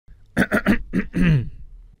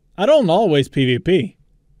I don't always PvP,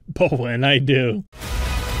 but when I do.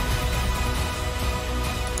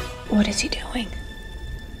 What is he doing?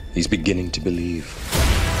 He's beginning to believe.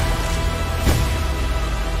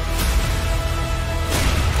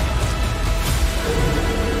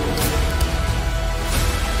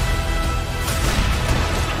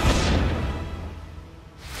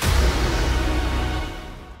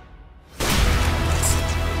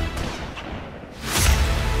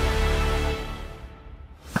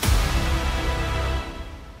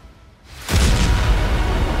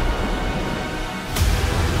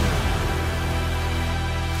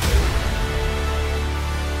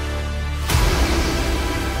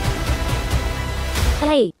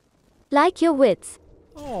 Hey, like your wits.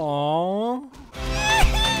 Aww.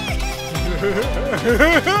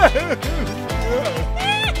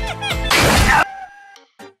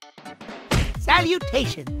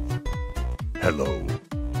 Salutation. Hello.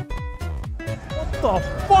 What the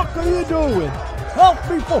fuck are you doing? Help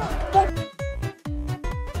me for fuck!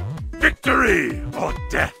 Victory or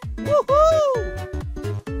death.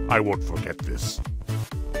 Woohoo! I won't forget this.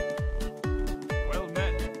 Well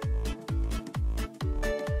met.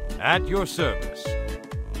 At your service.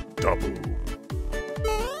 Double.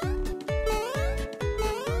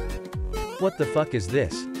 What the fuck is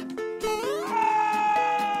this?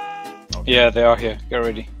 Yeah, they are here. Get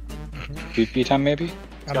ready. PvP time, maybe?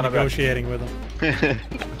 I'm negotiating with them.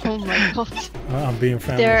 Oh my god. I'm being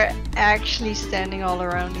friendly. They're actually standing all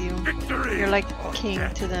around you. You're like king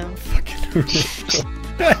to them.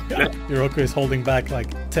 Yuroko is holding back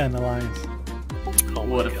like 10 alliance. Oh,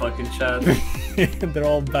 what a fucking chat. They're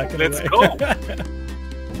all back. Let's go.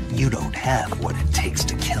 You don't have what it takes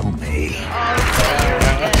to kill me.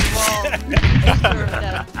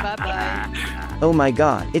 Bye-bye. Oh my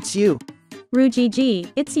god, it's you. Rujiji,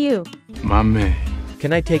 it's you. My man.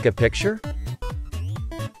 Can I take a picture?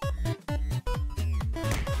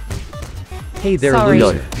 Hey there, Sorry.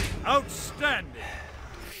 loser. Outstanding.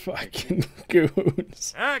 Fucking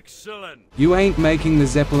goons. Excellent. You ain't making the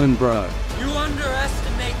Zeppelin, bro. You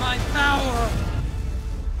underestimate my power.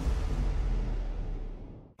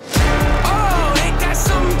 Oh, ain't that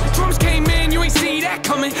something? Drums came in, you ain't see that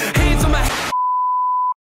coming. Hands on my.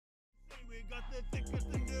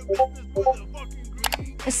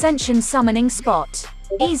 Ascension summoning spot.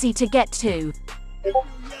 Easy to get to.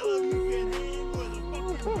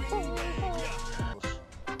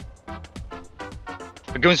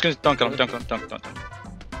 Goons, don't kill him, don't.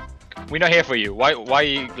 We're not here for you. Why,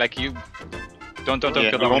 like you... Don't kill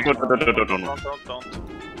him.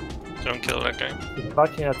 Don't kill that guy. He's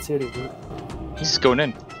fucking at city, dude. He's just going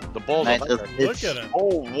in. The balls on that guy. Look at him.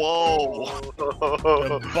 Oh, whoa!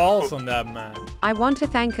 The balls on that man. I want to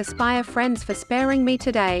thank Aspire Friends for sparing me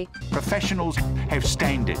today. Professionals have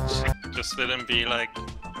standards. Just let him be like...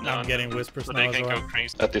 I'm getting whispers so now they can as go well.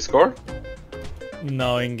 crazy. At Discord?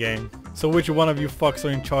 No, in game. So which one of you fucks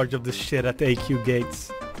are in charge of this shit at the AQ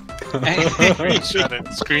gates? Screenshot it.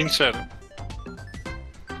 Screenshot it.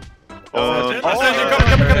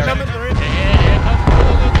 Coming.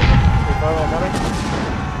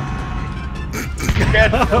 Go.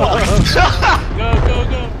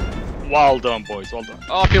 Well done, boys. Well done.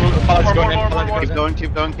 Oh, people. Keep going.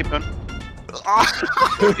 Keep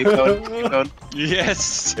going.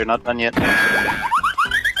 Yes. You're not done yet.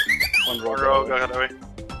 One rogue got away.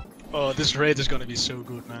 Oh, this raid is gonna be so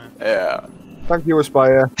good, man. Yeah. Thank you,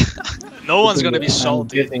 Aspire. No one's gonna be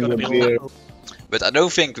salty. It's gonna be But I don't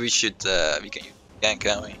think we should. We can use again,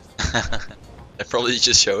 can we? They probably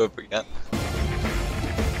just show up again.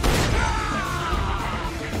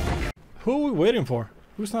 Who are we waiting for?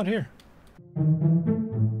 Who's not here?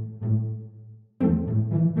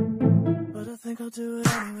 But I think I'll do it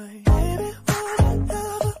anyway.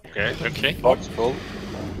 Okay. Box full.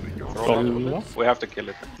 We have to kill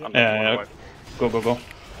it. Yeah. Go.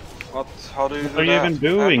 How do you do What are you even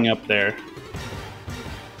doing up there?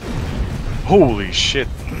 Holy shit.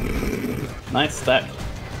 Nice stack.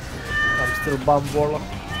 I'm still bomb warlock.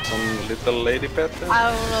 Some little lady pet there?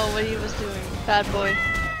 I don't know what he was doing. Bad boy.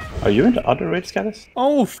 Are you in the other raid, Scattis?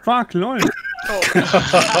 Oh fuck, lol. Okay.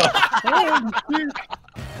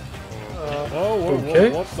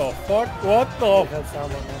 What the fuck? What the?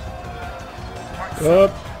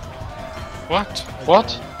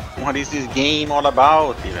 What? What is this game all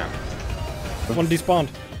about, even? One despawned.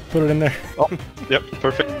 Put it in there. Oh, yep,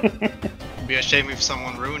 perfect. It'd be a shame if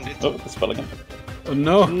someone ruined it. Oh, the spell again. Oh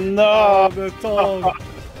no! No, the dog. No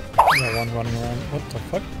one running around. What the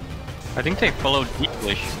fuck? I think they followed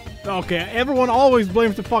English. Okay, everyone always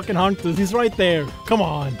blames the fucking hunters. He's right there. Come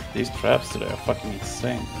on. These traps today are fucking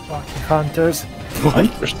insane. Fucking hunters.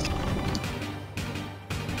 Hunters?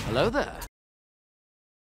 Hello there.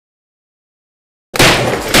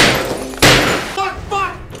 Fuck!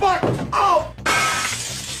 Oh!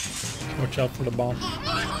 Watch out for the bomb.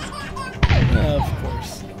 Yeah, of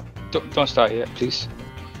course. Don't start yet, please.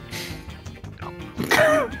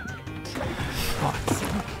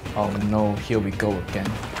 Oh no, here we go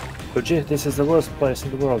again. Rujiji, this is the worst place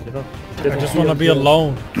in the world, you know? I just want to be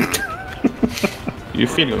alone. You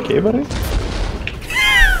feel okay, buddy?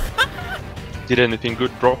 Did anything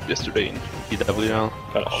good drop yesterday in EWL?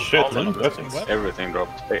 Shit, everything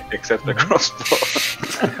dropped except the crossbow.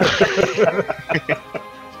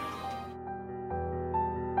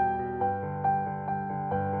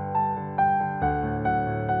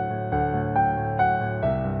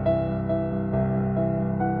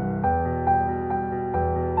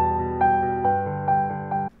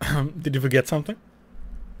 Did you forget something?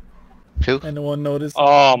 Who? Anyone notice?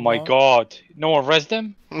 Oh my god. No one res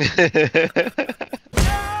them? Whoa!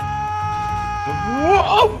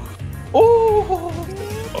 Oh!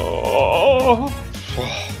 Oh!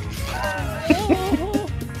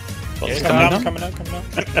 It's coming out, coming out.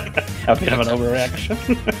 How can I have an overreaction?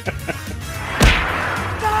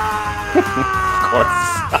 Of course.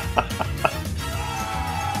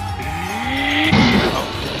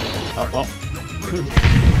 Oh.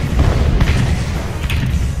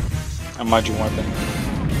 A magic weapon.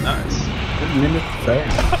 Nice. Good minute there.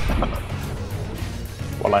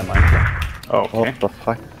 Well, I might. Oh, okay. What the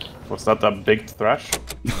fuck? Was that a big thrash?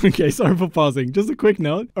 Okay, sorry for pausing. Just a quick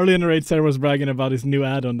note. Earlier in the raid, Sarah was bragging about his new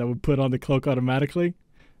add-on that would put on the cloak automatically.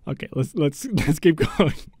 Okay, let's keep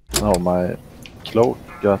going. Oh, my cloak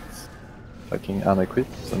got fucking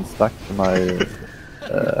unequipped and stuck to my.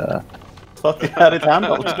 Thought you had it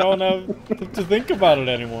handled. I don't have to think about it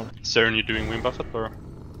anymore. Saren, you doing win buffet or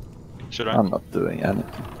should I? I'm not doing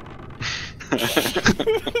anything.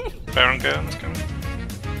 Baron gun is coming.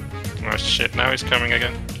 Oh shit! Now he's coming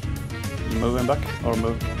again. Moving back or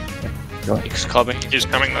move? He's coming. He's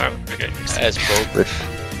coming now. Okay. As both.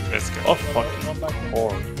 Let's go. Oh fuck!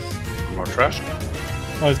 More trash.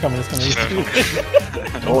 Oh, he's coming.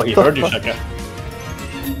 Oh, he heard you, Shaka.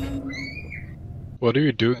 What are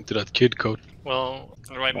you doing to that kid, Code? Well,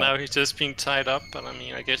 right now he's just being tied up, and I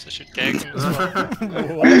mean, I guess I should gag him as well.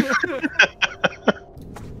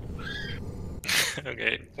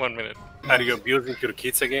 Okay, 1 minute. Are you abusing your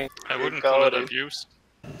kids again? I wouldn't call it abuse.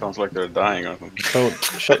 Sounds like they're dying or something. So,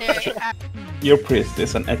 shut. Your priest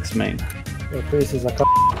is an X-main. Your priest is a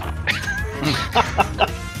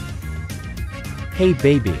Hey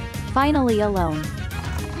baby. Finally alone.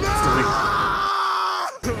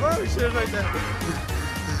 Oh shit, right there.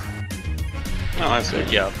 No, I see.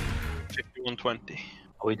 Yeah. 5120.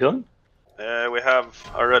 Are we done? We have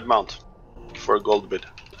a red mount for a gold bid.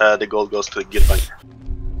 The gold goes to Gilbank.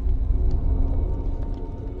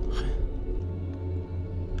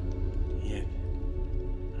 Yeah.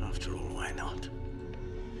 After all, why not?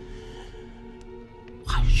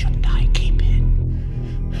 Why shouldn't I keep it?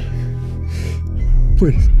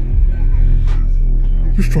 Please.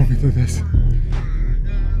 You're stronger than this.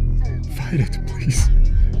 Fight it, please.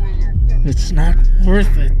 It's not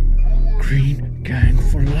worth it. Green Gang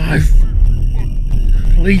for life.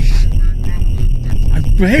 Please. I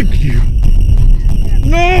beg you.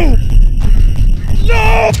 No!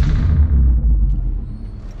 No!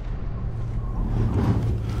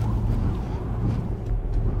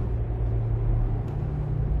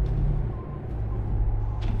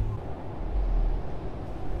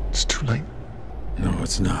 It's too late. No,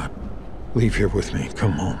 it's not. Leave here with me.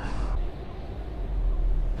 Come home.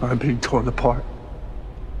 I'm being torn apart.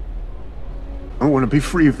 I want to be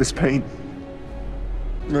free of this pain.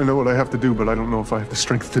 I know what I have to do, but I don't know if I have the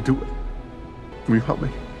strength to do it. Will you help me?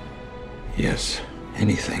 Yes,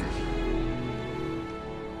 anything.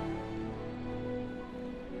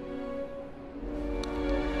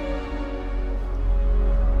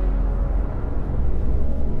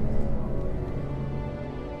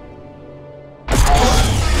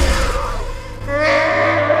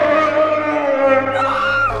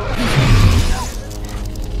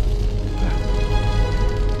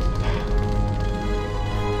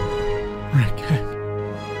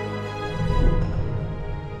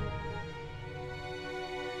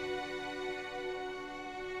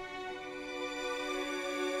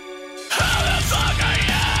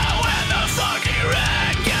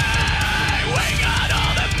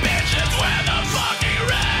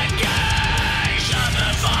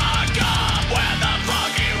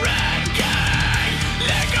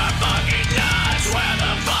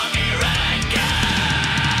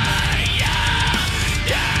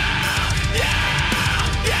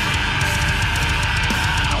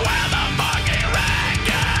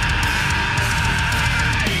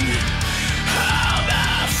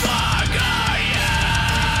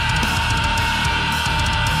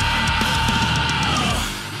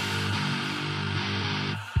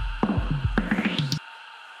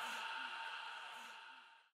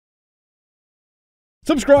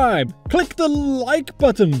 Subscribe! Click the like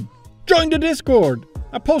button! Join the Discord!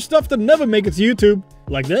 I post stuff that never make it to YouTube.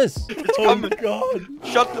 Like this. Oh my god.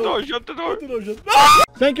 Shut the door, shut the door.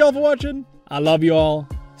 Thank you all for watching. I love you all.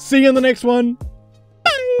 See you in the next one.